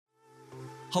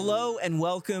Hello and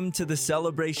welcome to the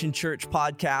Celebration Church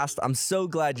podcast. I'm so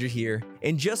glad you're here.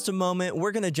 In just a moment,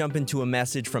 we're going to jump into a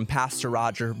message from Pastor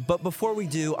Roger. But before we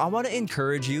do, I want to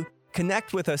encourage you,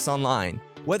 connect with us online.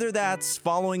 Whether that's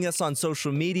following us on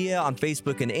social media, on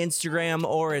Facebook and Instagram,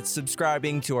 or it's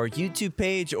subscribing to our YouTube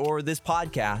page or this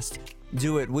podcast,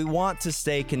 do it. We want to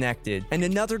stay connected. And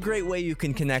another great way you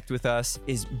can connect with us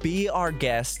is be our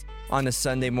guest on a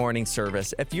Sunday morning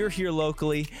service. If you're here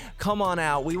locally, come on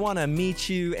out. We want to meet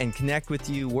you and connect with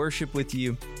you, worship with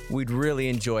you. We'd really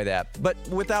enjoy that. But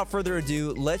without further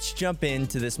ado, let's jump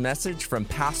into this message from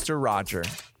Pastor Roger.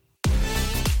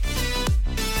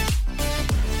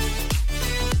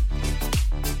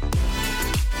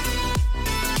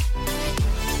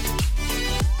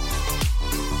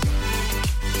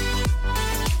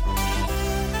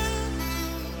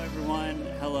 Hello, everyone.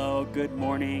 Hello, good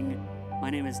morning. My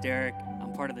name is Derek.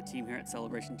 I'm part of the team here at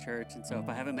Celebration Church, and so if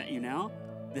I haven't met you now,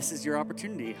 this is your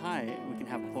opportunity. Hi, we can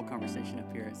have a full conversation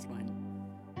up here. It's fine.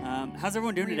 How's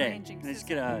everyone doing today? Can I just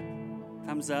get a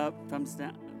thumbs up, thumbs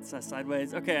down,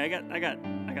 sideways? Okay, I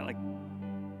got like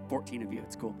 14 of you.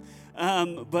 It's cool.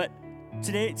 But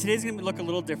today's gonna look a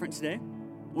little different today.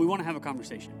 We want to have a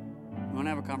conversation. We want to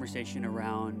have a conversation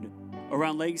around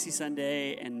Legacy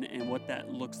Sunday and what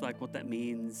that looks like, what that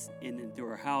means in and through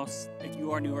our house. If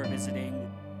you are new or visiting,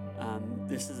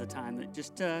 this is a time that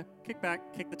just kick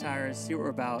back, kick the tires, see what we're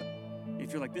about.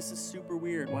 If you're like, this is super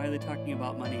weird, why are they talking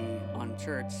about money on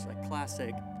church, like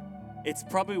classic? It's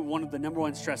probably one of the number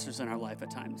one stressors in our life at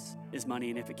times is money,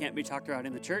 and if it can't be talked about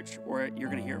in the church, or you're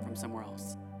going to hear it from somewhere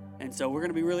else. And so we're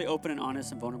going to be really open and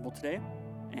honest and vulnerable today,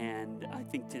 and I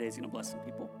think today's going to bless some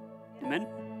people. Amen?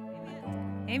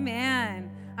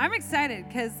 Amen. I'm excited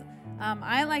because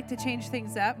I like to change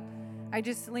things up. I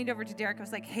just leaned over to Derek. I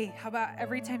was like, hey, how about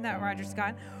every time that Roger's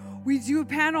gone, we do a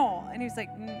panel? And he was like,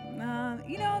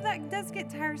 that does get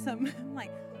tiresome. I'm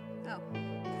like, oh,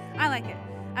 I like it.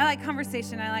 I like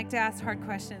conversation. I like to ask hard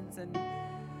questions. And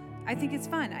I think it's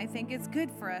fun. I think it's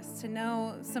good for us to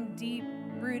know some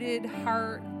deep-rooted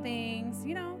heart things.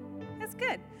 It's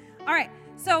good. All right.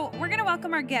 So we're going to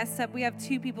welcome our guests up. We have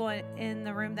two people in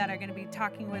the room that are going to be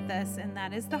talking with us, and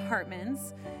that is the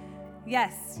Hartmans.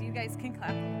 Yes, you guys can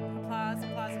clap. Applause,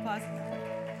 applause, applause.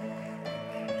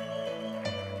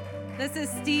 This is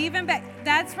Steve and Beck.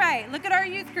 That's right. Look at our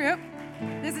youth group.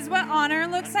 This is what honor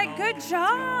looks like. Good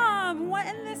job. What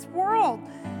in this world?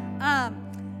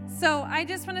 So I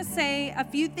just want to say a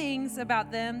few things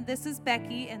about them. This is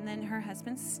Becky, and then her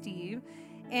husband, Steve.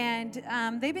 And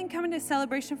they've been coming to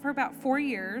Celebration for about 4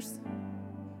 years,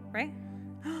 right?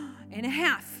 And a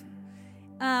half.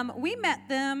 We met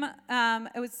them.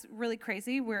 It was really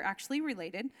crazy. We're actually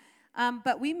related.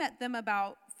 But we met them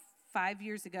about 5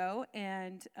 years ago,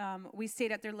 and we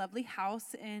stayed at their lovely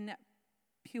house in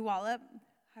Puyallup.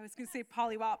 I was going to say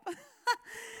Pollywop.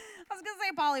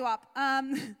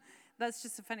 That's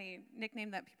just a funny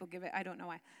nickname that people give it. I don't know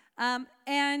why.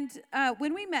 And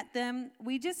when we met them,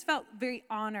 we just felt very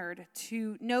honored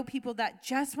to know people that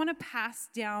just want to pass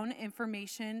down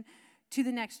information to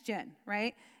the next gen,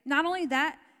 right? Not only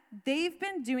that, they've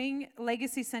been doing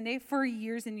Legacy Sunday for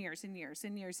years and years and years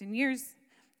and years and years.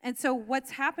 And so what's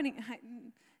happening,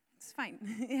 it's fine,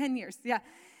 10 years, yeah.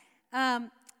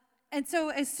 And so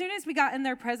as soon as we got in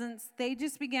their presence, they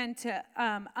just began to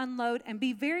unload and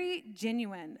be very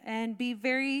genuine and be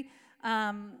very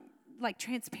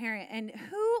transparent. And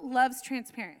who loves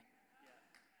transparent?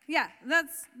 Yeah,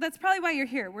 that's probably why you're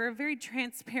here. We're a very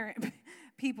transparent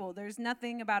people. There's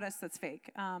nothing about us that's fake,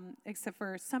 except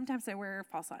for sometimes I wear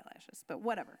false eyelashes, but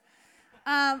whatever.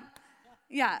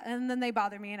 Yeah, and then they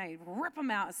bother me, and I rip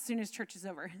them out as soon as church is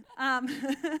over. I'm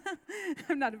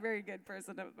not a very good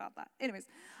person about that. Anyways,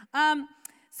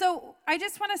 so I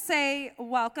just want to say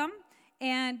welcome,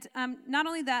 and not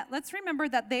only that, let's remember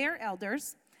that they are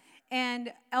elders,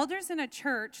 and elders in a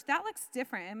church, that looks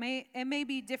different. It may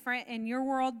be different in your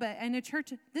world, but in a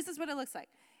church, this is what it looks like.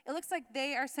 It looks like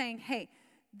they are saying, hey,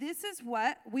 this is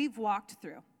what we've walked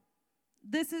through.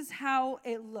 This is how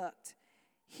it looked.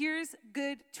 Here's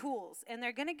good tools. And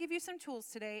they're going to give you some tools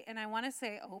today. And I want to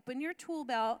say, open your tool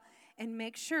belt and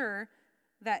make sure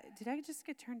that, did I just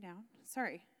get turned down?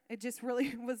 Sorry. It just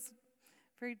really was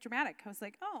very dramatic. I was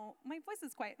like, oh, my voice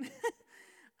is quiet.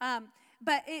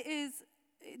 But it is,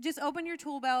 just open your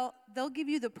tool belt. They'll give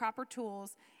you the proper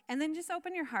tools. And then just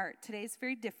open your heart. Today's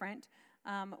very different.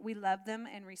 We love them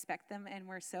and respect them. And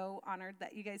we're so honored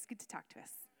that you guys get to talk to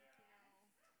us.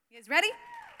 You guys ready?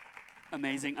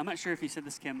 Amazing. I'm not sure if you said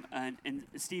this, Kim. And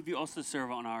Steve, you also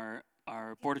serve on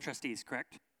our board of trustees,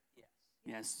 correct?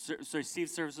 Yes. Yes. So Steve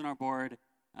serves on our board.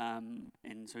 And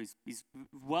so he's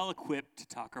well equipped to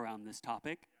talk around this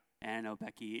topic. And I know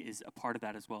Becky is a part of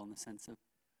that as well, in the sense of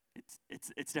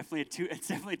it's definitely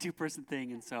a two-person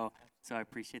thing. And so I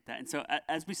appreciate that. And so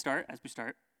as we start,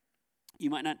 you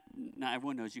might not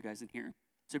everyone knows you guys in here.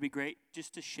 So it'd be great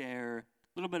just to share a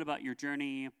little bit about your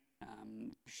journey,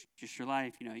 just your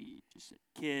life, just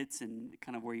kids and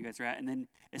kind of where you guys are at, and then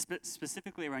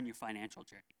specifically around your financial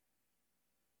journey.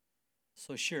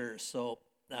 So sure. So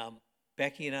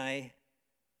Becky and I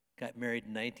got married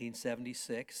in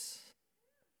 1976.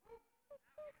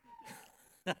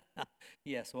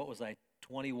 Yes, what was I,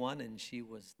 21 and she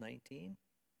was 19?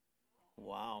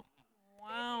 Wow.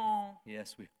 Wow.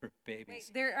 Yes, we were babies.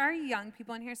 Wait, there are young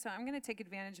people in here, so I'm going to take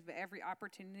advantage of every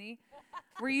opportunity.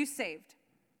 Were you saved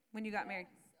when you got married?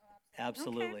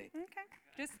 Absolutely. Okay.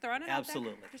 Just throwing it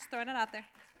Absolutely. out there. Just throwing it out there.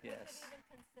 Yes.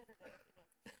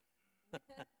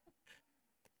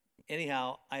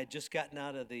 Anyhow, I had just gotten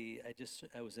out of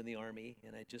I was in the Army,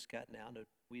 and I'd just gotten out, and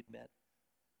we'd met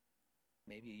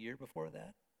maybe a year before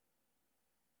that.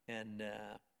 And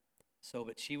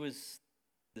but she was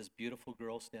this beautiful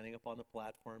girl standing up on the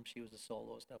platform. She was a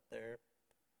soloist up there.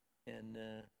 And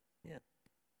yeah.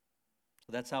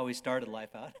 So that's how we started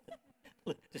life out.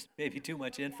 Just maybe too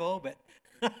much info, but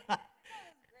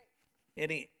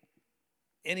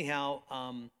anyhow,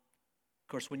 of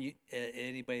course, when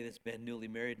anybody that's been newly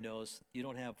married knows you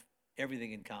don't have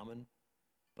everything in common,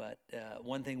 but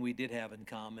one thing we did have in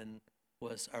common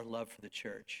was our love for the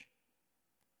church.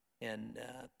 And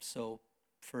so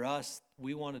for us,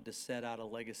 we wanted to set out a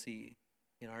legacy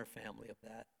in our family of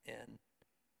that,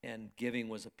 and giving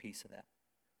was a piece of that.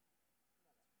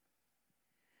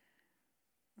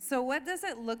 So what does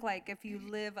it look like if you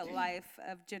live a life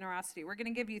of generosity? We're going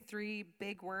to give you 3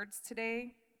 big words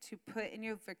today to put in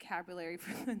your vocabulary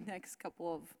for the next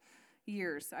couple of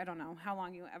years. I don't know how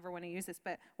long you ever want to use this,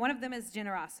 but one of them is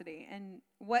generosity. And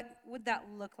what would that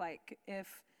look like if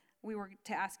we were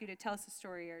to ask you to tell us a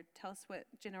story or tell us what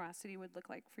generosity would look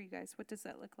like for you guys? What does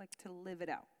that look like to live it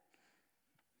out?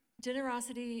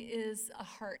 Generosity is a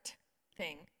heart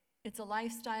thing. It's a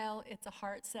lifestyle. It's a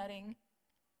heart setting.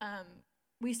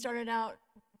 We started out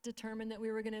determined that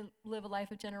we were going to live a life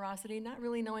of generosity, not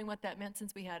really knowing what that meant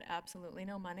since we had absolutely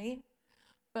no money.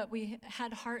 But we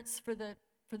had hearts for the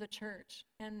church.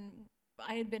 And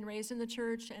I had been raised in the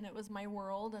church, and it was my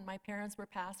world, and my parents were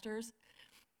pastors.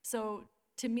 So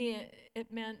to me,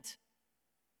 it meant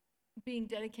being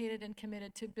dedicated and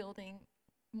committed to building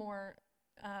more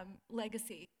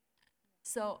legacy.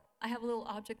 So I have a little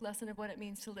object lesson of what it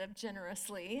means to live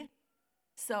generously.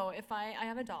 So if I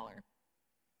have $1,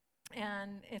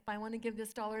 and if I want to give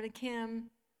this $1 to Kim,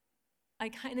 I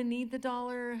kind of need the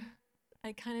 $1.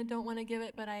 I kind of don't want to give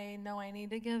it, but I know I need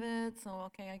to give it. So,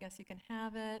 okay, I guess you can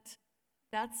have it.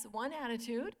 That's one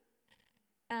attitude.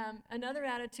 Another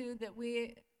attitude that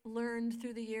we learned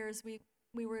through the years,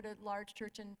 we were at a large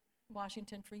church in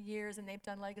Washington for years, and they've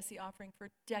done legacy offering for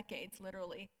decades,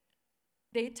 literally.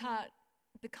 They taught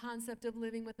the concept of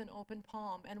living with an open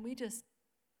palm, and we just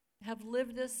have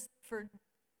lived this for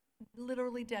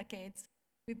literally decades.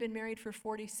 We've been married for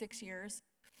 46 years,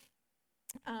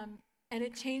 and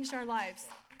it changed our lives.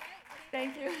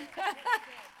 Thank you.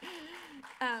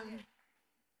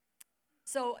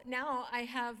 So now I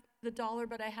have the $1,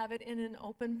 but I have it in an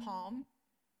open palm.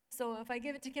 So if I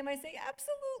give it to Kim, I say,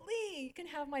 absolutely, you can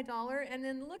have my $1, and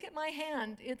then look at my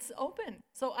hand, it's open.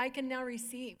 So I can now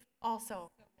receive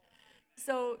also.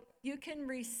 So you can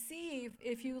receive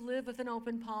if you live with an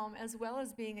open palm as well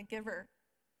as being a giver.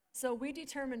 So we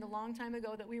determined a long time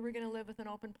ago that we were going to live with an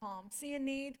open palm. See a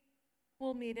need,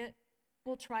 we'll meet it.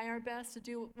 We'll try our best to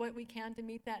do what we can to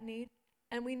meet that need.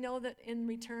 And we know that in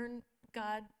return,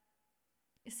 God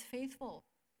is faithful.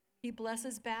 He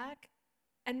blesses back.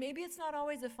 And maybe it's not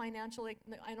always a financial, like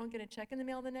I don't get a check in the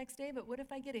mail the next day, but what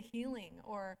if I get a healing,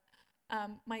 or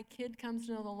my kid comes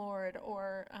to know the Lord,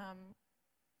 or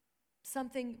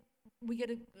something, we get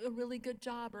a really good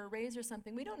job or a raise or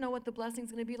something. We don't know what the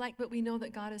blessing's going to be like, but we know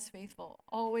that God is faithful,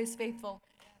 always faithful.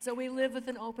 So we live with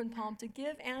an open palm to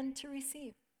give and to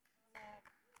receive.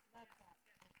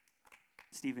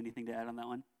 Steve, anything to add on that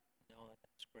one? No,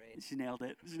 that's great. She nailed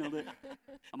it.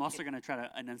 I'm also going to try to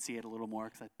enunciate a little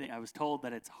more, because I was told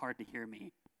that it's hard to hear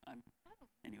me.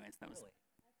 Anyways, that was... Really?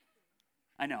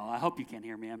 I know. I hope you can't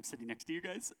hear me. I'm sitting next to you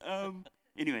guys.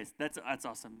 Anyways, that's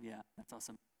awesome. Yeah, that's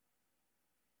awesome.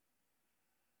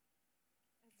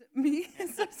 Me?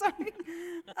 So sorry.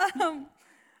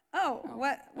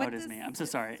 What it is me. I'm so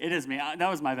sorry. It is me. That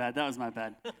was my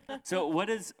bad. So what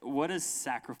does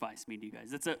sacrifice mean to you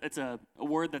guys? It's a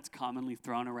word that's commonly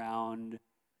thrown around.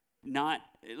 not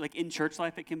like in church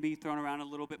life it can be thrown around a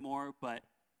little bit more, but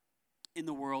in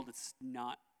the world it's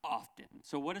not often.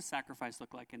 So what does sacrifice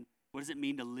look like, and what does it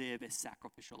mean to live a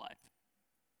sacrificial life?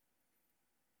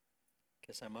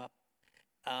 Guess I'm up.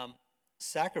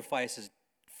 Sacrifice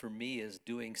for me is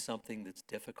doing something that's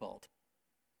difficult,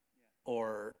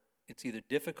 or it's either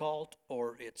difficult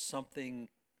or it's something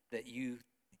that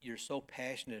you're so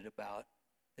passionate about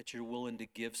that you're willing to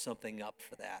give something up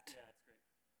for that. Yeah,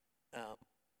 that's great.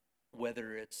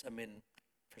 Whether it's,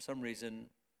 for some reason,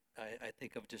 I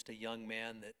think of just a young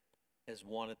man that has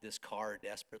wanted this car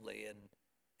desperately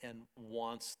and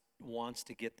wants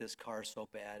to get this car so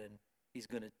bad, and he's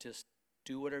going to just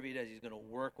do whatever he does. He's going to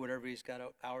work whatever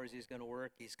hours he's going to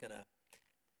work. He's going to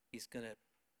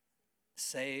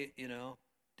say, do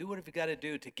whatever you got to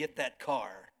do to get that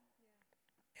car.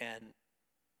 And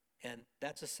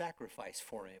that's a sacrifice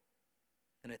for him.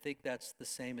 And I think that's the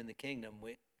same in the kingdom.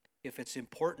 If it's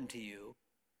important to you,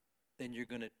 then you're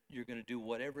gonna do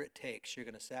whatever it takes. You're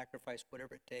gonna sacrifice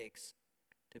whatever it takes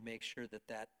to make sure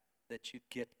that you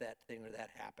get that thing or that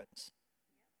happens.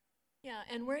 Yeah,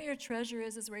 and where your treasure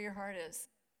is where your heart is.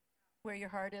 Where your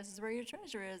heart is where your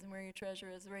treasure is, and where your treasure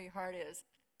is where your heart is.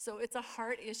 So it's a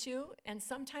heart issue, and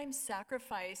sometimes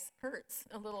sacrifice hurts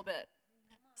a little bit.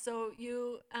 So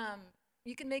you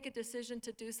can make a decision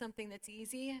to do something that's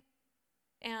easy,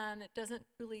 and it doesn't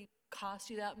really cost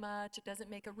you that much. It doesn't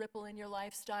make a ripple in your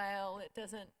lifestyle. It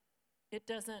doesn't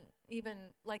even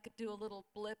like do a little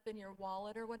blip in your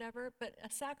wallet or whatever. But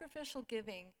a sacrificial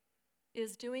giving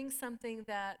is doing something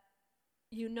that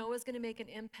you know is going to make an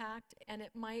impact, and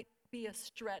it might be a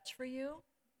stretch for you,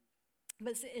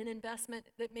 but it's an investment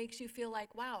that makes you feel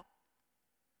like, wow,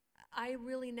 I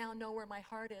really now know where my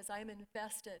heart is. I'm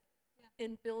invested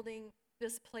in building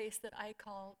this place that I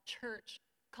call church,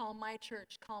 call my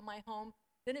home.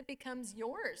 Then it becomes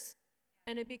yours,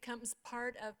 and it becomes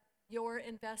part of your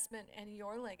investment and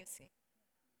your legacy.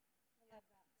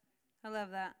 I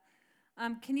love that.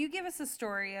 Can you give us a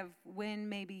story of when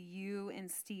maybe you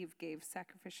and Steve gave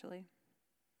sacrificially?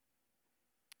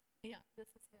 Yeah, this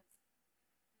is his.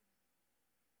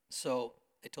 So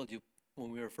I told you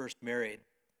when we were first married,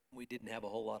 we didn't have a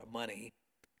whole lot of money,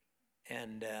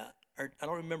 and I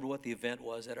don't remember what the event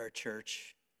was at our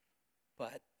church,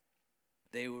 but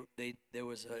they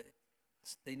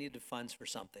needed funds for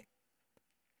something,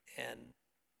 and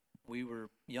we were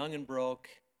young and broke,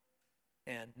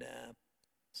 and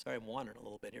sorry, I'm wandering a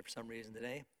little bit here for some reason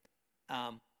today.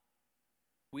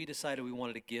 We decided we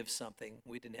wanted to give something.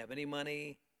 We didn't have any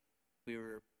money. We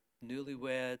were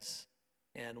newlyweds,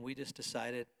 and we just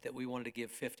decided that we wanted to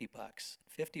give $50.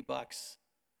 $50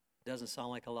 doesn't sound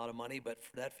like a lot of money, but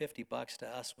for that $50 to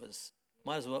us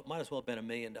might as well have been $1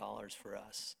 million for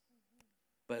us.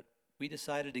 But we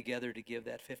decided together to give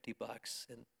that $50,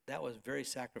 and that was very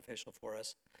sacrificial for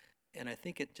us. And I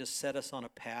think it just set us on a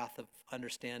path of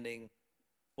understanding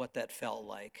what that felt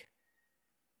like.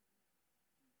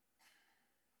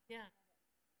 Yeah.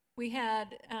 We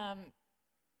had,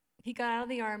 he got out of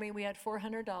the Army, we had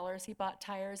 $400, he bought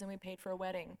tires, and we paid for a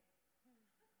wedding.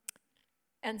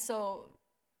 And so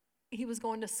he was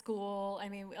going to school.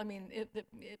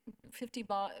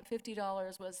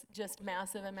 $50 was just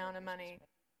massive amount of money.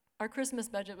 Our Christmas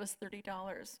budget was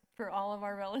 $30 for all of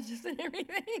our relatives and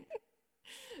everything.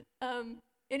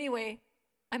 Anyway,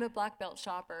 I'm a black belt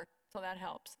shopper, so that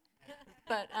helps.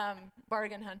 But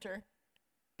bargain hunter.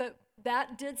 But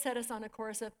that did set us on a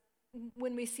course of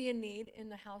when we see a need in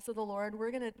the house of the Lord,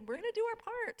 we're gonna do our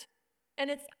part. And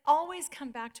it's always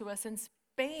come back to us in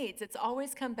spades. It's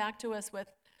always come back to us with,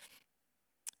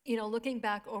 looking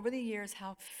back over the years,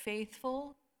 how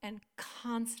faithful and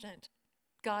constant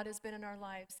God has been in our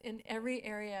lives in every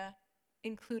area,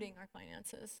 including our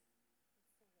finances.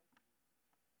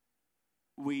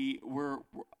 We're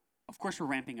of course we're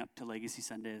ramping up to Legacy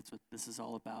Sunday. That's what this is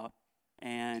all about.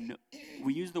 And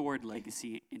we use the word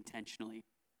legacy intentionally.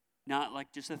 Not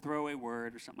like just a throwaway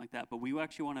word or something like that, but we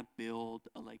actually want to build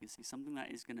a legacy, something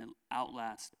that is going to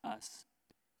outlast us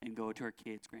and go to our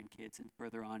kids, grandkids, and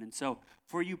further on. And so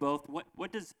for you both,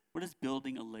 what does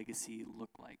building a legacy look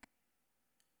like?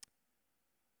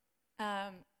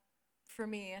 For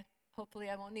me,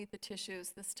 hopefully I won't need the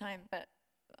tissues this time, but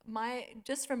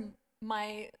just from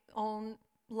my own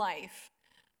life,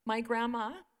 my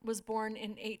grandma was born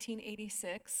in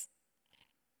 1886,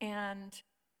 and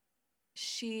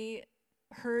she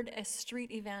heard a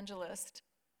street evangelist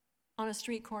on a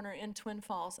street corner in Twin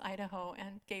Falls, Idaho,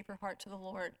 and gave her heart to the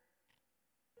Lord.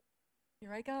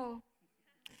 Here I go.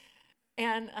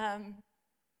 And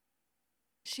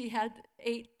she had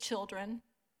 8 children.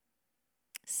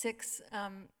 6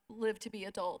 lived to be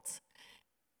adults.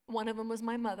 One of them was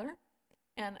my mother,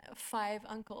 and 5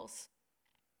 uncles.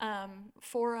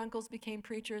 4 uncles became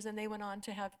preachers, and they went on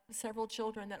to have several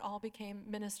children that all became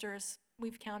ministers.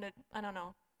 We've counted, I don't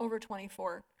know, over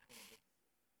 24.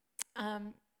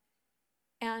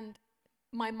 And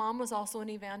my mom was also an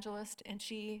evangelist, and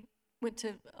she went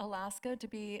to Alaska to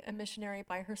be a missionary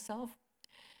by herself.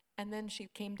 And then she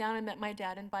came down and met my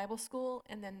dad in Bible school,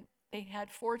 and then they had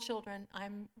 4 children.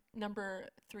 I'm number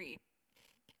 3.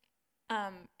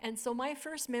 And so my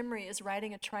first memory is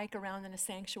riding a trike around in a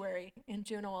sanctuary in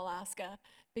Juneau, Alaska,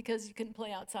 because you couldn't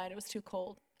play outside. It was too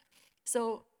cold.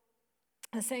 So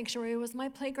the sanctuary was my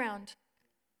playground.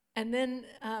 And then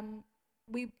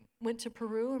we went to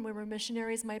Peru, and we were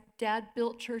missionaries. My dad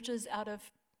built churches out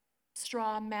of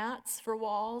straw mats for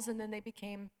walls, and then they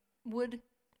became wood,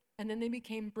 and then they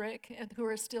became brick, and who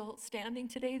are still standing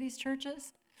today, these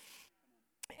churches.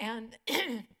 And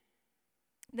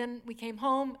then we came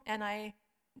home, and I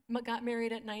got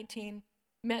married at 19,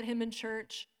 met him in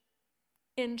church.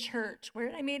 In church. Where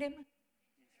did I meet him?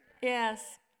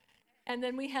 Yes. And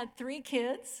then we had 3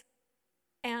 kids,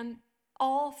 and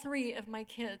all 3 of my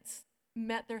kids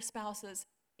met their spouses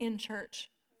in church.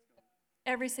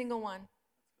 Every single one.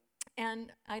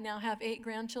 And I now have 8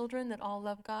 grandchildren that all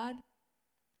love God.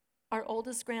 Our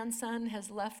oldest grandson has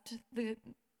left the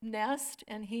nest,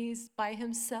 and he's by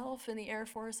himself in the Air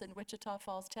Force in Wichita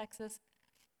Falls, Texas.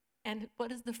 And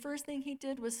what is the first thing he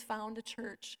did was found a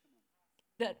church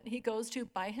that he goes to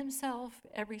by himself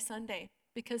every Sunday,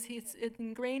 because it's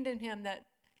ingrained in him that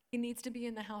he needs to be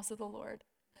in the house of the Lord.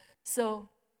 So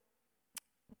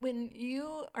when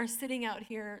you are sitting out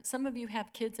here, some of you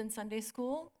have kids in Sunday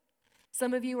school.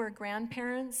 Some of you are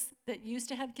grandparents that used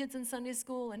to have kids in Sunday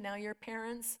school, and now you're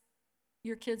parents.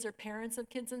 Your kids are parents of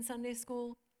kids in Sunday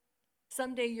school.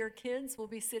 Someday your kids will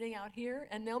be sitting out here,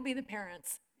 and they'll be the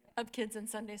parents of kids in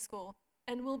Sunday school,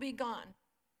 and we'll be gone.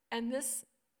 And this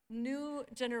new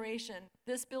generation,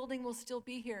 this building will still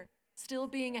be here, still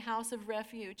being a house of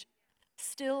refuge,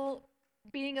 still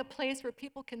being a place where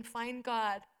people can find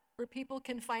God, where people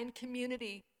can find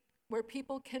community, where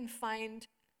people can find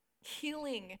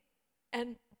healing.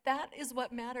 And that is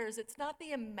what matters. It's not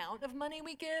the amount of money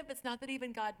we give. It's not that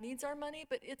even God needs our money,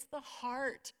 but it's the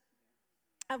heart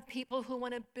of people who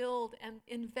want to build and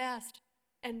invest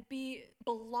and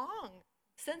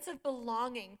sense of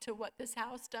belonging to what this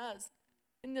house does.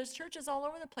 And there's churches all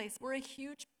over the place. We're a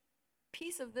huge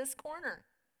piece of this corner,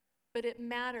 but it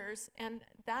matters, and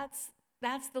that's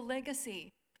the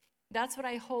legacy. That's what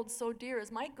I hold so dear,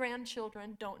 is my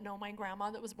grandchildren don't know my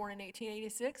grandma that was born in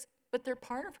 1886, but they're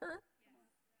part of her.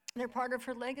 They're part of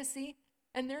her legacy,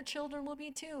 and their children will be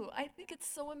too. I think it's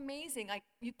so amazing.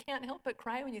 You can't help but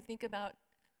cry when you think about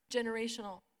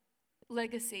generational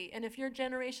legacy. And if you're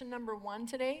generation number 1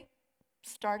 today,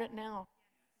 start it now.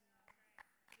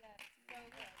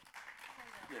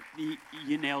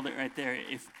 You nailed it right there.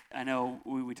 I know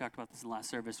we talked about this in the last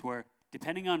service, where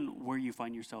depending on where you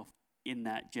find yourself in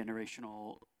that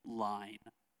generational line,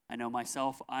 I know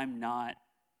myself, I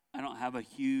don't have a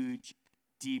huge,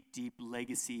 deep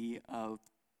legacy of,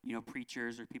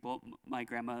 preachers or people, my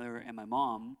grandmother and my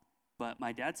mom, but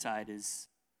my dad's side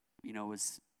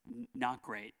was not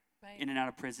great. Right. In and out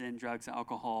of prison, drugs,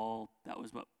 alcohol. That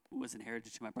was what was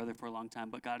inherited to my brother for a long time.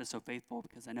 But God is so faithful,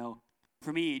 because I know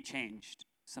for me it changed.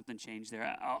 Something changed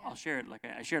there. I'll share it. Like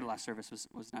I shared it last service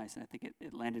was nice, and I think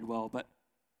it landed well. But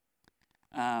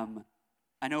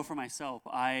I know for myself,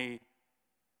 I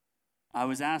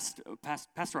was asked,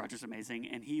 Pastor Roger's amazing,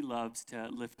 and he loves to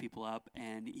lift people up,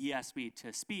 and he asked me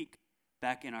to speak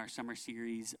back in our summer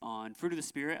series on Fruit of the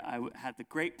Spirit. I had the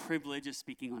great privilege of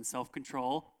speaking on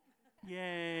self-control.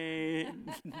 Yay!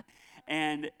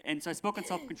 and so I spoke on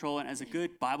self-control, and as a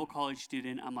good Bible college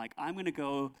student, I'm like, I'm going to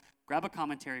go grab a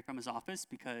commentary from his office,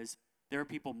 because there are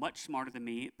people much smarter than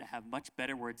me that have much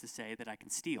better words to say that I can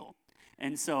steal.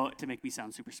 And so, to make me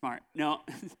sound super smart. No,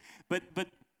 but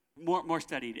more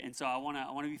studied. And so I want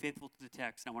to be faithful to the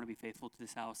text, and I want to be faithful to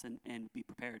this house and be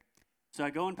prepared. So I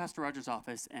go in Pastor Roger's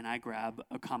office, and I grab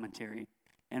a commentary.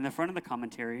 And the front of the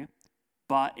commentary,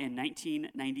 bought in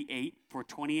 1998 for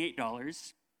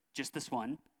 $28, just this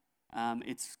one.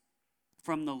 It's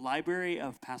from the library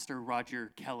of Pastor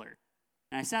Roger Keller.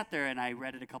 And I sat there and I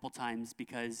read it a couple times,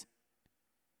 because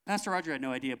Pastor Roger had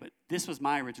no idea, but this was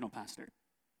my original pastor.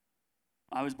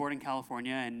 I was born in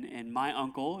California, and my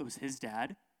uncle, it was his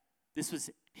dad, this was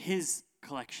his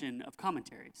collection of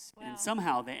commentaries. Wow. And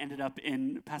somehow they ended up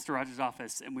in Pastor Roger's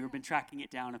office, and we've been tracking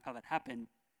it down of how that happened.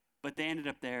 But they ended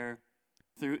up there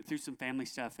through some family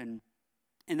stuff, and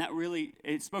that really,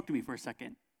 it spoke to me for a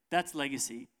second. That's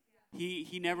legacy.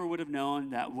 he never would have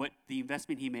known that what the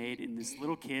investment he made in this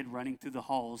little kid running through the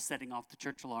halls, setting off the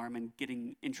church alarm and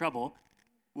getting in trouble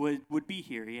would be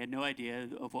here. He had no idea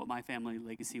of what my family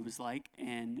legacy was like,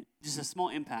 and just a small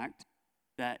impact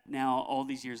that now, all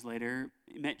these years later,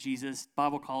 met Jesus,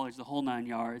 Bible college, the whole 9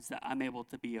 yards, that I'm able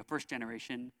to be a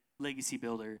first-generation legacy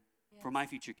builder for my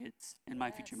future kids and my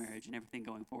future marriage and everything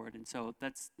going forward. And so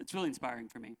it's really inspiring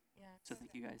for me. Yes. So thank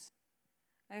you guys.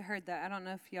 I heard that. I don't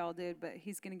know if y'all did, but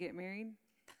he's going to get married.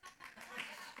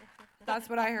 That's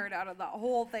what I heard out of the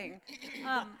whole thing.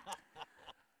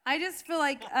 I just feel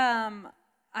like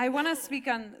I want to speak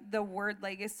on the word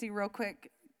legacy real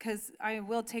quick, because I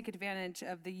will take advantage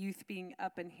of the youth being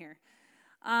up in here.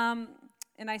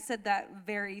 And I said that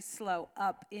very slow,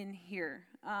 up in here.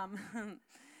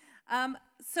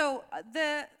 So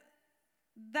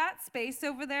that space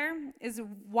over there is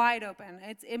wide open.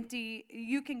 It's empty.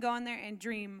 You can go in there and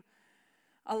dream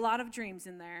a lot of dreams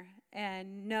in there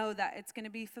and know that it's going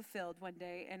to be fulfilled one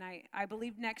day. And I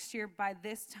believe next year by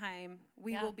this time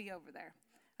we will be over there.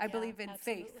 I believe in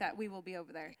faith that we will be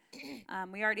over there.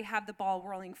 We already have the ball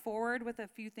rolling forward with a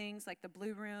few things like the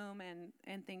Blue Room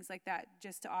and things like that,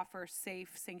 just to offer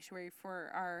safe sanctuary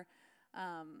for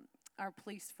our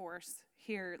police force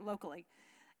here locally.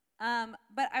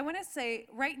 But I want to say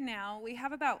right now we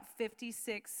have about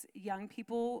 56 young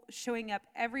people showing up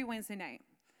every Wednesday night.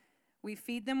 We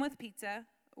feed them with pizza.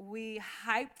 We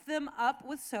hype them up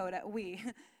with soda.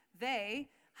 They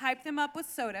hype them up with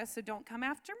soda, so don't come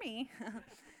after me.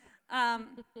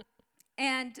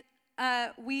 And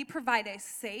we provide a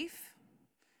safe,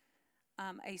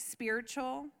 a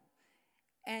spiritual,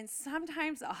 and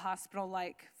sometimes a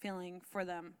hospital-like feeling for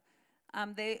them.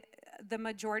 The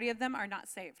majority of them are not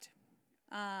saved.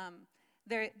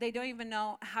 They don't even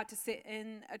know how to sit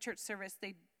in a church service.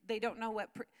 They don't know what,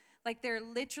 they're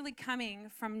literally coming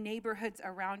from neighborhoods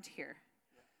around here.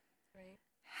 Right.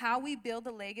 How we build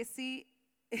a legacy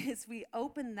is we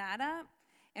open that up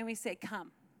and we say,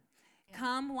 come. Yeah.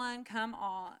 Come one, come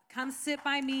all. Come sit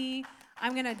by me.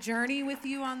 I'm going to journey with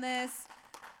you on this.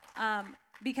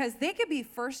 Because they could be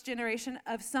first generation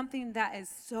of something that is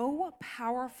so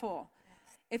powerful.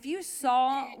 If you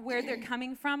saw where they're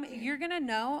coming from, you're going to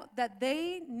know that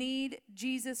they need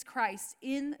Jesus Christ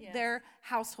in their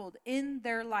household, in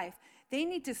their life. They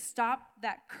need to stop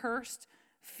that cursed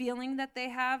feeling that they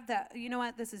have that, you know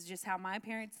what, this is just how my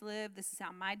parents live. This is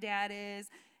how my dad is.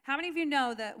 How many of you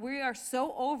know that we are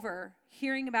so over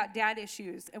hearing about dad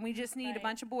issues and we just need a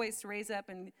bunch of boys to raise up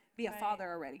and be a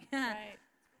father already? Right.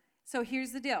 So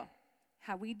here's the deal.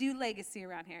 How we do legacy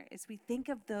around here is we think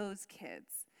of those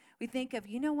kids. We think of,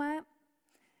 you know what?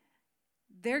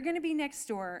 They're going to be next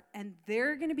door, and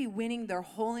they're going to be winning their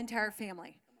whole entire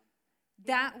family.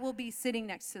 That will be sitting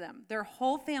next to them. Their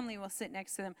whole family will sit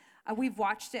next to them. We've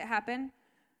watched it happen,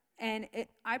 and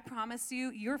I promise you,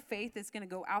 your faith is going to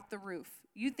go out the roof.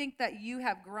 You think that you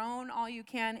have grown all you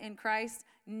can in Christ?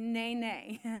 Nay,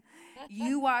 nay.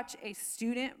 You watch a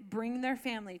student bring their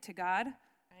family to God.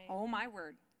 Right. Oh, my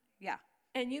word. Yeah.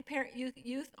 And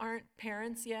youth aren't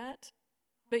parents yet.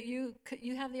 But you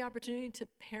have the opportunity to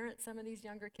parent some of these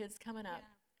younger kids coming up. Yeah.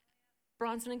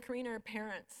 Bronson and Karina are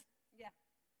parents. Yeah.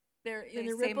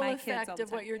 The ripple effect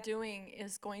of what you're doing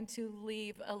is going to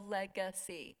leave a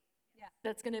legacy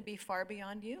that's going to be far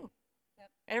beyond you. Yep.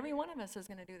 Every one of us is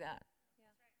going to do that.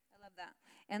 Yeah, I love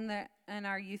that. And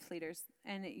our youth leaders,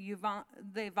 and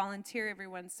they volunteer every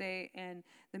Wednesday, and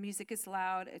the music is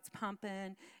loud, it's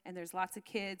pumping, and there's lots of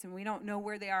kids, and we don't know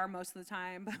where they are most of the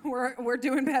time, but we're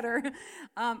doing better.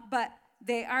 But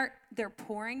they're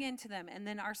pouring into them, and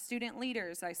then our student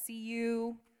leaders, I see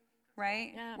you,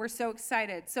 right? Yeah. We're so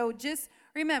excited. So just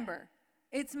remember,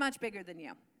 it's much bigger than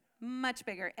you, much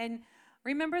bigger. And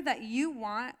remember that you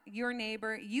want your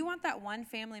neighbor, you want that one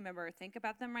family member, think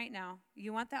about them right now,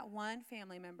 you want that one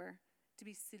family member to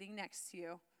be sitting next to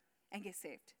you and get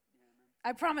saved. Yeah,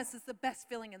 I promise it's the best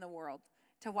feeling in the world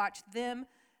to watch them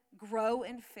grow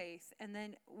in faith, and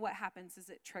then what happens is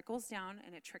it trickles down,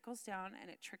 and it trickles down, and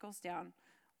it trickles down,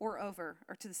 or over,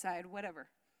 or to the side, whatever,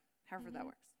 however that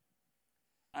works.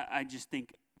 I just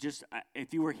think,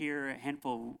 if you were here a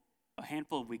handful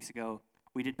of weeks ago,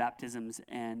 we did baptisms,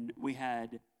 and we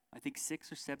had, I think,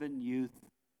 6 or 7 youth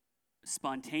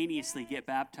spontaneously get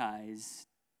baptized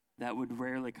that would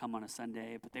rarely come on a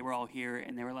Sunday, but they were all here,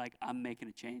 and they were like, I'm making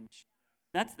a change.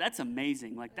 That's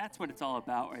amazing. Like, that's what it's all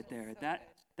about right there.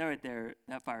 That right there,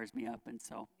 that fires me up, and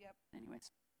so,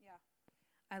 anyways.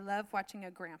 Yeah. I love watching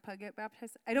a grandpa get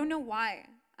baptized. I don't know why.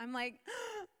 I'm like,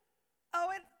 oh,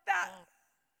 it's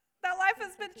that life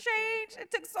has been changed.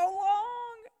 It took so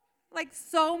long. Like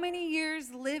so many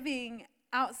years living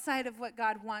outside of what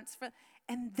God wants for,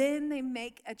 and then they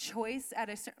make a choice at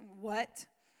a certain, what?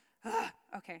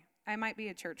 Okay, I might be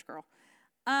a church girl.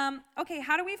 Okay,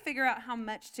 how do we figure out how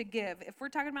much to give? If we're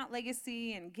talking about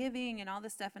legacy and giving and all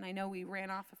this stuff, and I know we ran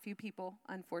off a few people,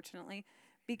 unfortunately,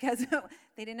 because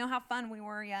they didn't know how fun we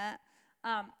were yet.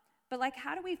 But like,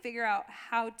 how do we figure out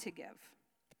how to give?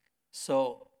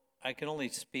 So I can only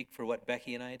speak for what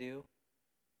Becky and I do.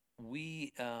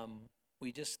 We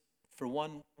just, for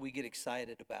one, we get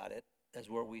excited about it as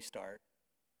where we start.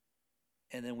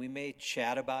 And then we may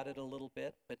chat about it a little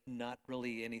bit, but not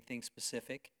really anything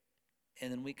specific. And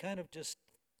then we kind of just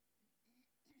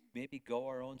maybe go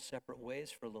our own separate ways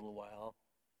for a little while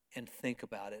and think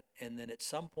about it. And then at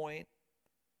some point,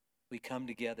 we come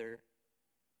together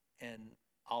and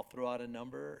I'll throw out a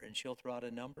number and she'll throw out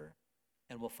a number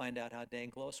and we'll find out how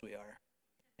dang close we are.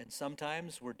 And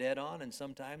sometimes we're dead on and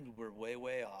sometimes we're way,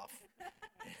 way off.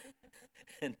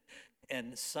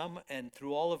 and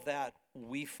through all of that,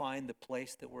 we find the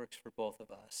place that works for both of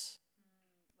us.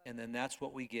 And then that's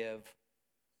what we give.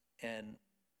 And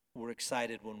we're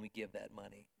excited when we give that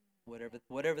money,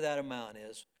 whatever that amount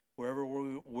is,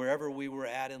 wherever we were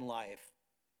at in life,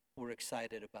 we're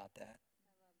excited about that.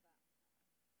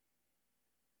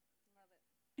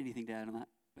 Anything to add on that?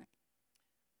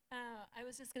 I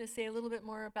was just going to say a little bit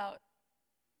more about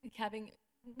having,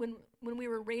 when we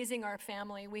were raising our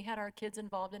family, we had our kids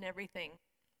involved in everything.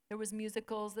 There was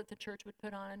musicals that the church would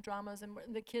put on and dramas, and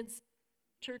the kids'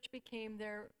 church became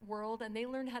their world, and they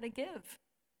learned how to give.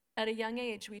 At a young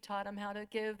age, we taught them how to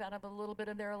give out of a little bit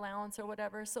of their allowance or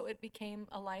whatever, so it became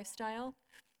a lifestyle.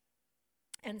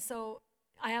 And so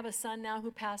I have a son now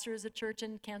who pastors a church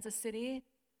in Kansas City.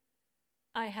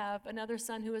 I have another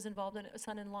son who is involved in, a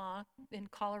son-in-law in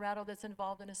Colorado that's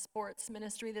involved in a sports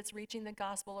ministry that's reaching the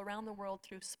gospel around the world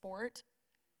through sport.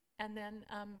 And then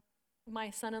my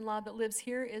son-in-law that lives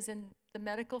here is in the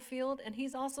medical field, and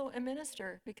he's also a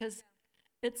minister because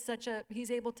it's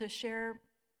he's able to share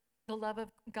the love of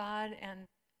God and,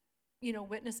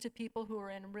 witness to people who are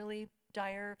in really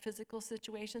dire physical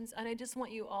situations. And I just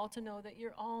want you all to know that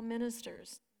you're all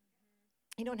ministers.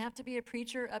 You don't have to be a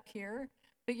preacher up here,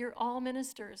 but you're all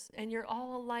ministers, and you're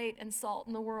all a light and salt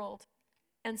in the world.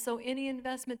 And so any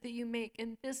investment that you make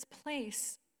in this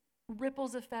place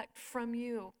ripples effect from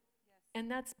you. And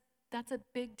that's a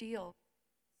big deal.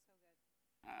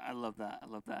 I love that. I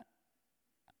love that.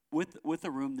 With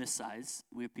a room this size,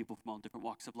 we have people from all different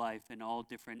walks of life and all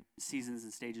different seasons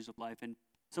and stages of life. And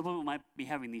some of them might be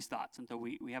having these thoughts. And so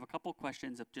we have a couple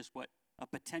questions of just what a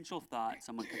potential thought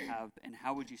someone could have, and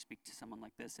how would you speak to someone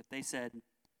like this? If they said,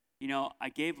 I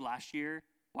gave last year,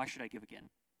 why should I give again?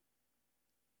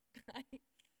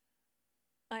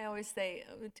 I always say,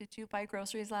 did you buy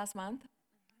groceries last month?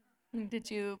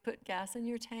 Did you put gas in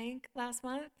your tank last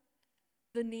month?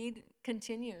 The need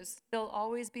continues. There'll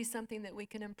always be something that we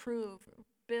can improve,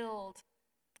 build,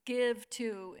 give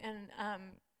to, and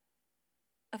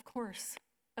of course,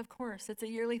 it's a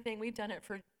yearly thing. We've done it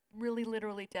for really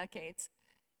literally decades,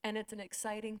 and it's an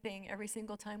exciting thing. Every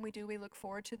single time we do, we look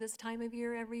forward to this time of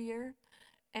year every year,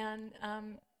 and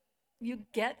you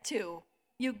get to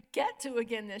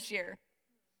again this year.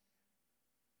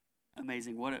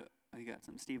 Amazing. You got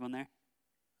some Steve on there?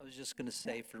 I was just going to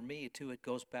say, for me, too, it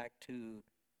goes back to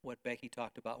what Becky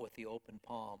talked about with the open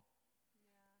palm.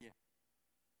 Yeah.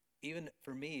 Even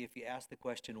for me, if you ask the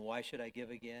question, why should I give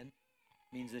again,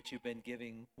 means that you've been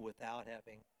giving without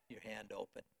having your hand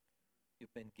open.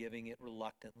 You've been giving it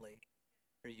reluctantly.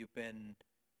 Or you've been,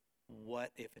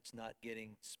 what if it's not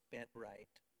getting spent right?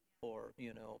 Or,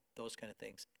 those kind of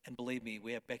things. And believe me,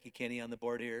 we have Becky Kenny on the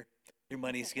board here. Your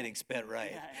money's getting spent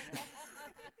right.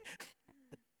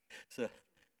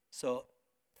 So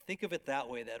think of it that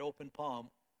way, that open palm.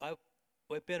 I've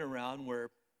been around where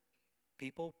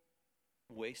people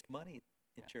waste money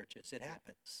in churches. It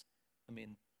happens. I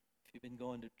mean, if you've been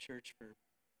going to church for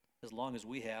as long as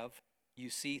we have, you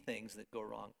see things that go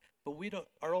wrong. But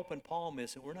our open palm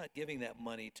is that we're not giving that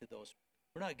money to those.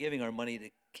 We're not giving our money to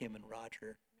Kim and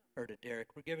Roger or to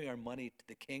Derek. We're giving our money to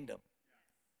the kingdom.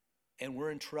 And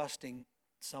we're entrusting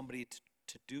somebody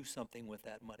to do something with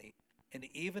that money. And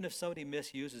even if somebody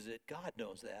misuses it, God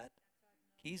knows that.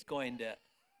 He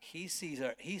sees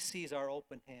our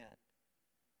open hand.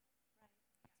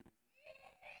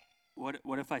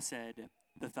 What if I said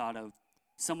the thought of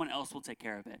someone else will take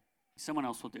care of it? Someone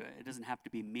else will do it. It doesn't have to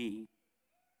be me.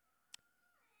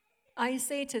 I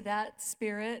say to that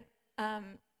spirit,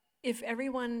 if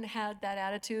everyone had that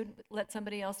attitude, let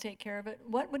somebody else take care of it,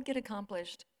 what would get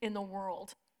accomplished in the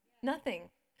world? Nothing.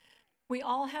 We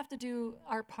all have to do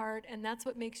our part, and that's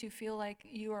what makes you feel like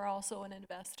you are also an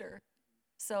investor.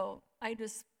 So I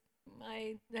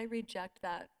reject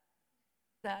that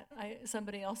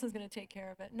somebody else is going to take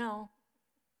care of it. No,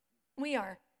 we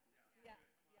are.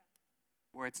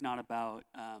 Where it's not about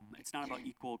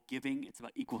equal giving, it's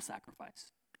about equal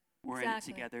sacrifice. We're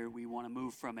Exactly. in it together. We want to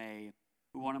move from a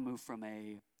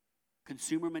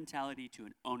consumer mentality to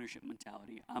an ownership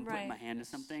mentality. I'm putting my Right. hand to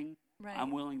something. Right.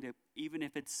 I'm willing to, even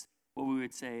if it's what we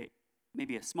would say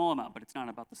maybe a small amount, but it's not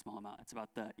about the small amount. It's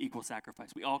about the equal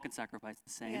sacrifice. We all can sacrifice the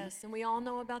same. Yes, and we all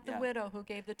know about the Yeah. widow who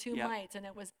gave the 2 Yep. mites, and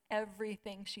it was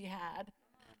everything she had.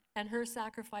 And her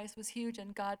sacrifice was huge,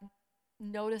 and God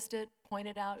noticed it,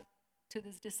 pointed out to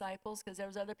his disciples, because there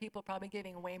was other people probably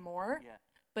giving way more, Yeah.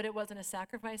 but it wasn't a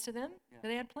sacrifice to them. Yeah.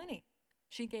 They had plenty.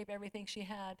 She gave everything she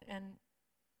had, and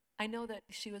I know that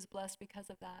she was blessed because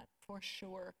of that, for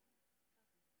sure.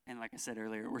 And like I said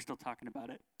earlier, we're still talking about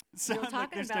it. So Still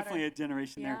talking there's about her. definitely a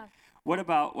generation Yeah. there. What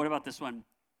about this one?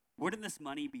 Wouldn't this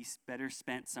money be better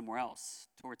spent somewhere else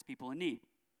towards people in need?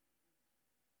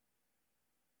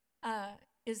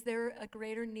 Is there a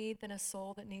greater need than a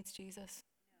soul that needs Jesus?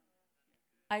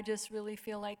 I just really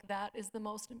feel like that is the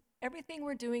most, everything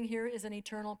we're doing here is an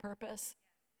eternal purpose.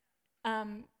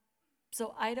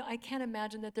 So I can't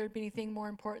imagine that there'd be anything more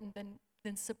important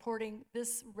than supporting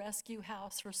this rescue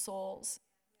house for souls.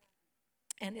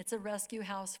 And it's a rescue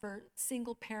house for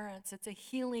single parents. It's a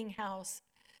healing house.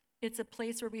 It's a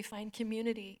place where we find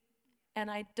community. And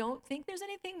I don't think there's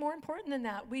anything more important than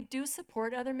that. We do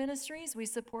support other ministries. We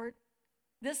support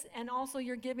this, and also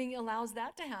your giving allows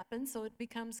that to happen, so it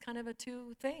becomes kind of a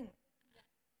two thing.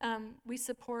 We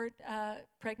support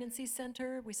pregnancy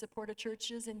center. We support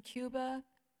churches in Cuba.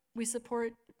 We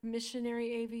support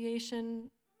missionary aviation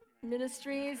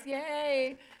ministries.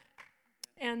 Yay!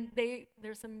 And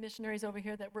there's some missionaries over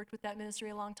here that worked with that ministry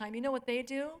a long time. You know what they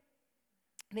do?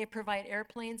 They provide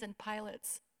airplanes and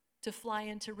pilots to fly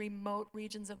into remote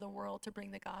regions of the world to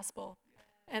bring the gospel.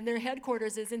 And their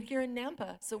headquarters is here in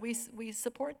Nampa, so we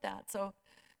support that. So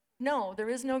no, there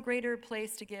is no greater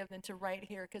place to give than to right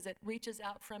here, because it reaches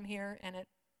out from here and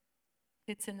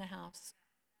it's in the house.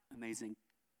 Amazing.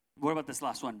 What about this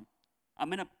last one?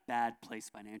 I'm in a bad place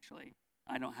financially.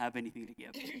 I don't have anything to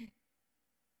give.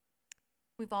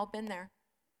 We've all been there.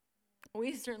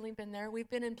 We've certainly been there. We've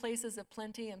been in places of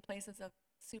plenty and places of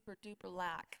super duper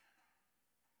lack.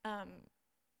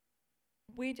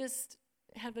 We just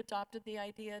have adopted the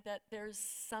idea that there's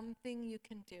something you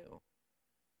can do.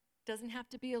 Doesn't have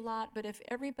to be a lot, but if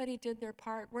everybody did their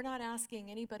part, we're not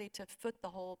asking anybody to foot the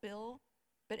whole bill,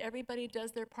 but everybody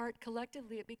does their part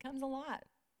collectively, it becomes a lot.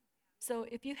 So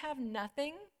if you have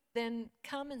nothing, then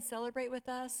come and celebrate with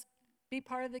us, be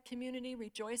part of the community,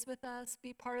 rejoice with us,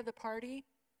 be part of the party,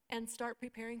 and start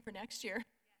preparing for next year.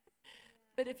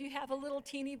 But if you have a little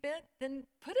teeny bit, then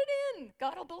put it in.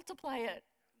 God will multiply it.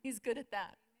 He's good at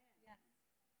that.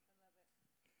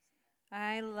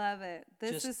 I love it.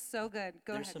 This Just- is so good.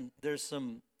 Go ahead.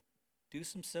 Do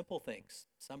some simple things.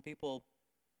 Some people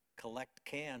collect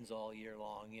cans all year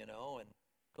long, and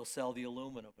go sell the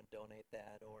aluminum and donate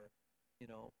that. Or,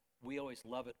 we always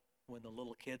love it when the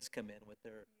little kids come in with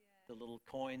the little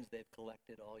coins they've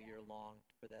collected all year long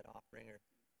for that offering. Or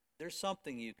there's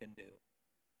something you can do.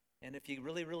 And if you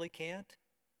really, really can't,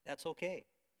 that's okay.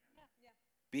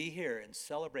 Be here and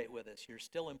celebrate with us. You're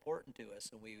still important to us,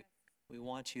 and we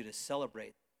want you to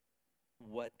celebrate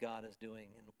what God is doing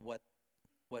and what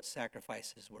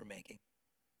sacrifices we're making.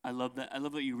 I love that. I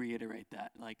love that you reiterate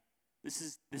that. Like, this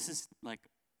is like,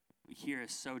 we hear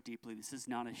us so deeply. This is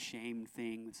not a shame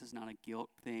thing. This is not a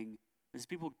guilt thing. This is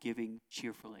people giving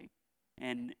cheerfully.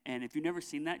 And if you've never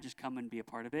seen that, just come and be a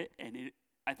part of it. And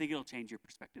I think it'll change your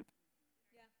perspective.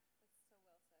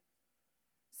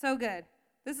 So good.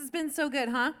 This has been so good,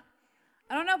 huh?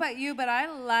 I don't know about you, but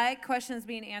I like questions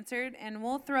being answered, and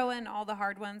we'll throw in all the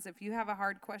hard ones. If you have a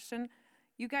hard question,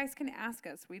 you guys can ask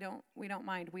us. We don't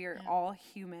mind. We are all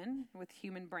human with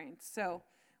human brains, so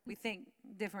we think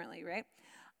differently, right?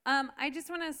 I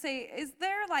just want to say, is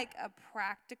there like a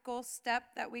practical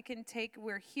step that we can take?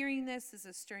 We're hearing this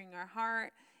is stirring our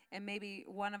heart, and maybe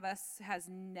one of us has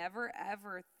never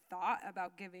ever thought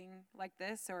about giving like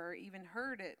this, or even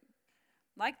heard it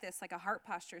like this, like a heart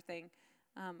posture thing.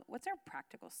 What's our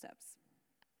practical steps?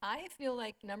 I feel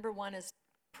like number one is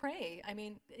pray. I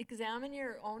mean, examine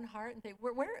your own heart and think,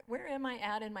 where am I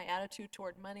at in my attitude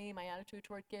toward money, my attitude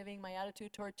toward giving, my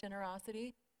attitude toward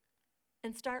generosity?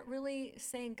 And start really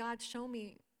saying, God, show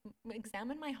me,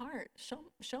 examine my heart.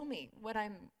 Show me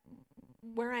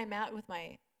where I'm at with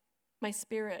my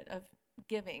spirit of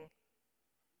giving.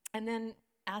 And then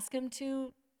ask him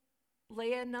to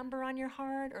lay a number on your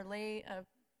heart, or lay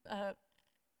a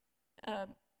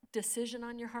decision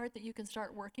on your heart that you can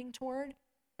start working toward,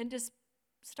 and just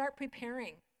start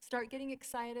preparing. Start getting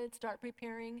excited, start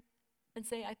preparing, and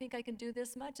say, I think I can do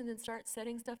this much, and then start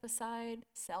setting stuff aside,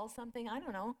 sell something, I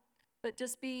don't know. But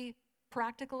just be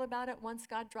practical about it once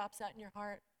God drops that in your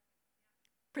heart.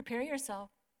 Prepare yourself.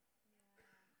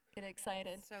 Get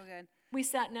excited. So good. We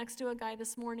sat next to a guy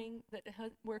this morning that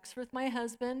works with my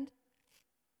husband,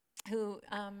 who,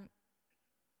 I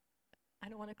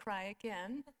don't want to cry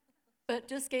again, but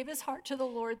just gave his heart to the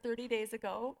Lord 30 days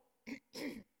ago.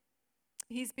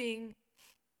 He's being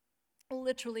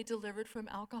literally delivered from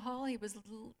alcohol. He was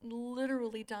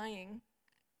literally dying,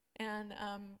 and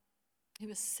he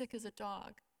was sick as a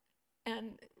dog.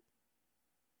 And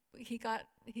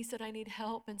he said, I need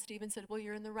help. And Stephen said, well,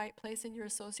 you're in the right place and you're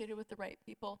associated with the right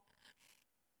people.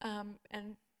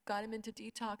 And got him into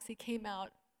detox. He came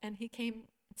out and he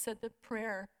said the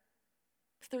prayer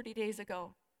 30 days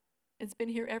ago. It's been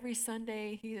here every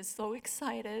Sunday. He is so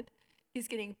excited. He's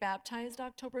getting baptized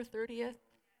October 30th.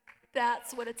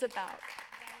 That's what it's about.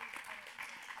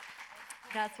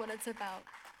 That's what it's about.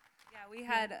 Yeah, we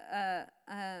had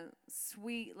a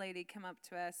sweet lady come up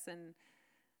to us, and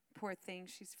poor thing,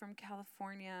 she's from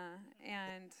California,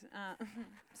 and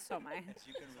so am I. Yes,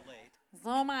 you can relate. So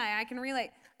am I can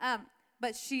relate.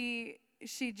 But she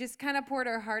just kind of poured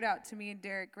her heart out to me and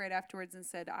Derek right afterwards and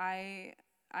said, I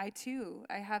too,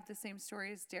 I have the same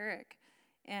story as Derek.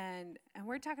 And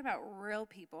we're talking about real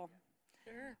people.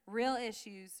 Sure. Real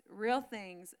issues, real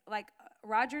things. Like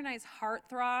Roger and I's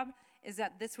heartthrob is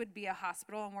that this would be a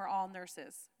hospital and we're all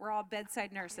nurses. We're all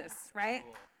bedside nurses, right?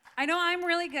 Cool. I know I'm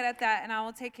really good at that and I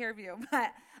will take care of you,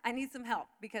 but I need some help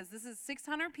because this is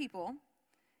 600 people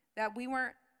that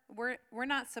we're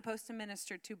not supposed to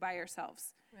minister to by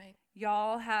ourselves. Right.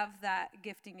 Y'all have that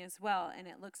gifting as well, and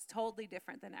it looks totally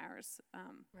different than ours.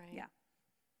 Right. Yeah.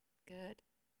 Good.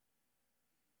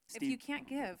 If you can't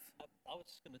give, I was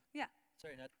just going to, yeah.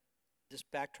 sorry, not just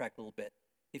backtrack a little bit.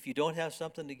 If you don't have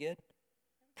something to give,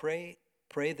 pray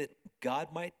that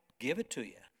God might give it to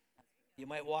you. You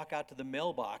might walk out to the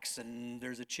mailbox and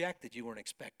there's a check that you weren't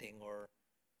expecting, or,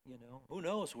 who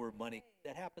knows where money,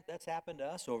 that's happened to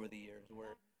us over the years,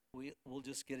 where we'll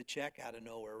just get a check out of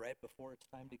nowhere right before it's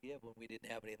time to give when we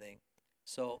didn't have anything.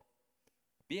 So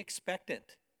be expectant.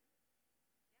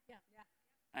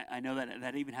 I know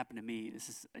that even happened to me.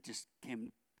 It just came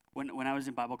when I was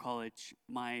in Bible college.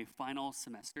 My final 2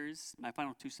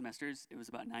 semesters, it was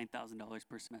about $9,000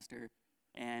 per semester,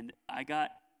 and I got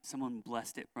someone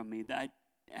blessed it from me that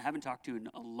I haven't talked to in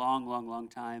a long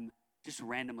time. Just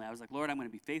randomly, I was like, Lord, I'm going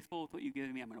to be faithful with what you've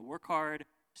given me. I'm going to work hard,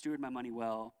 steward my money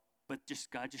well. But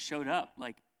God just showed up,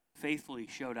 like faithfully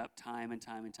showed up time and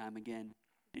time again,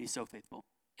 and He's so faithful.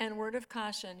 And word of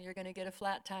caution, you're going to get a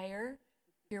flat tire.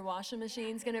 Your washing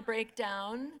machine's going to break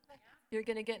down. You're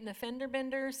going to get an a fender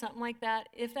bender, something like that.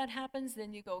 If that happens,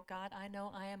 then you go, God, I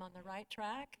know I am on the right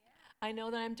track. I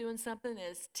know that I'm doing something that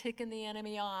is ticking the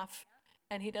enemy off,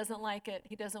 and he doesn't like it.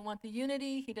 He doesn't want the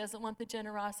unity. He doesn't want the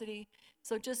generosity.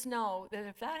 So just know that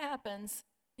if that happens,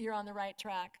 you're on the right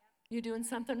track. You're doing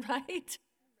something right.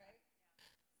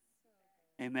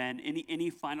 Amen. Any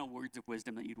final words of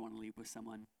wisdom that you'd want to leave with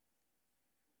someone?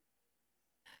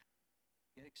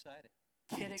 Get excited.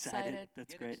 Get excited.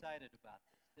 That's Get great. excited about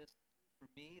this. For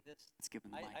me, Let's give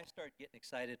him the I mic. started getting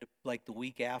excited like the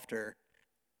week after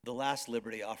the last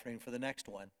Liberty offering for the next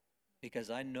one, because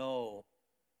I know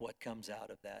what comes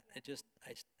out of that. I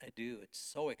do. It's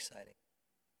so exciting.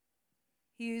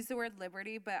 He used the word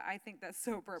liberty, but I think that's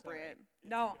so appropriate.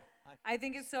 No, I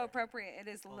think it's so appropriate. It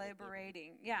is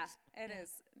liberating. Yeah, it is.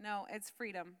 No, it's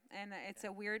freedom. And it's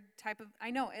a weird type of,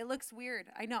 I know, it looks weird.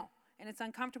 I know. And it's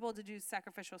uncomfortable to do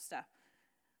sacrificial stuff.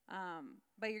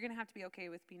 But you're going to have to be okay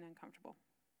with being uncomfortable.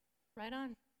 Right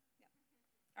on.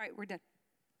 All right, we're done.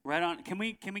 Right on. Can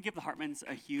we give the Hartmans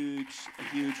a huge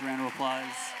round of applause?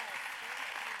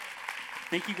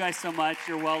 Thank you guys so much.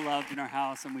 You're well loved in our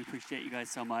house, and we appreciate you guys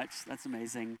so much. That's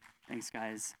amazing. Thanks,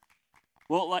 guys.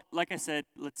 Well, like I said,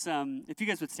 let's if you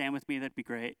guys would stand with me, that'd be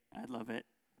great. I'd love it.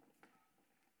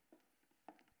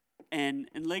 And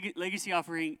legacy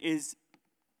offering is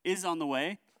on the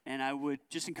way, and I would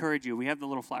just encourage you. We have the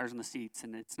little flyers on the seats,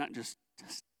 and it's not just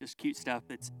cute stuff.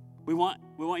 We want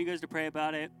you guys to pray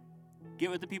about it.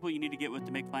 Get with the people you need to get with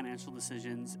to make financial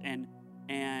decisions, and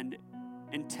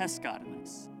test God in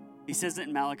this. He says it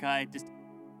in Malachi.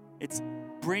 It's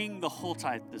bring the whole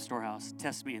tithe to the storehouse.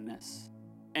 Test me in this,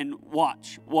 and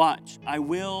watch. I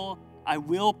will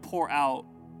pour out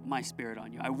my spirit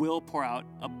on you. I will pour out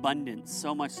abundance,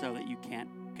 so much so that you can't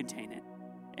contain it.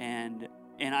 And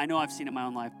I know I've seen it in my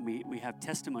own life. We have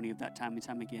testimony of that time and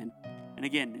time again. And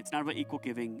again, it's not about equal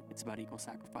giving, it's about equal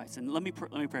sacrifice. And let me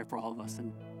pray for all of us,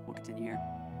 and we'll continue here.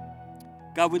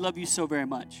 God, we love you so very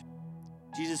much.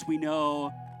 Jesus, we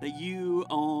know that you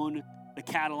own the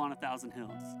cattle on 1,000 hills.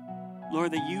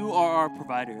 Lord, that you are our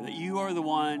provider, that you are the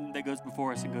one that goes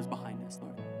before us and goes behind us,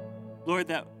 Lord. Lord,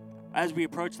 that as we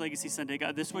approach Legacy Sunday,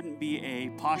 God, this wouldn't be a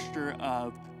posture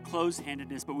of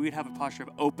closed-handedness, but we would have a posture of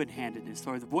open-handedness.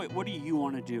 Lord, what do you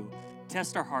want to do?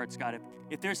 Test our hearts, God.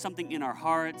 If there's something in our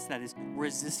hearts that is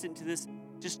resistant to this,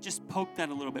 just poke that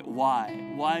a little bit.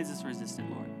 Why? Why is this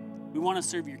resistant, Lord? We want to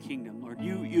serve your kingdom, Lord.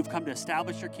 You've come to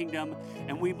establish your kingdom,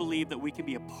 and we believe that we can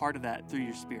be a part of that through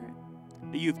your Spirit,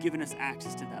 that you've given us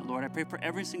access to that, Lord. I pray for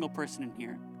every single person in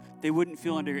here. They wouldn't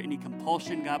feel under any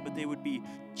compulsion, God, but they would be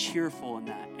cheerful in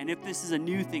that. And if this is a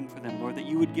new thing for them, Lord, that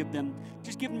you would give them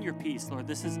your peace, Lord.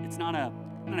 It's not a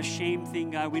shame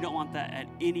thing, God. We don't want that at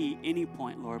any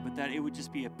point, Lord, but that it would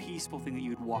just be a peaceful thing that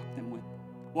you would walk them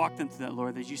through that,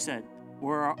 Lord. As you said,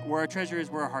 where our treasure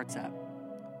is, where our heart's at.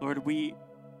 Lord, we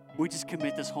just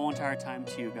commit this whole entire time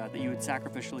to you, God, that you would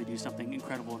sacrificially do something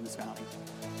incredible in this valley.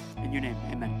 In your name,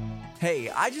 amen. Hey,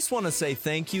 I just want to say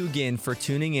thank you again for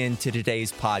tuning in to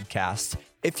today's podcast.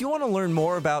 If you want to learn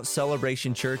more about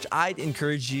Celebration Church, I'd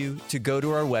encourage you to go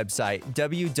to our website,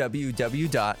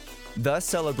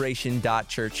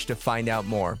 www.thecelebration.church, to find out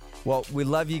more. Well, we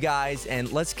love you guys,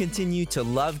 and let's continue to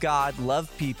love God,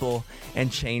 love people,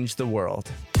 and change the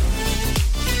world.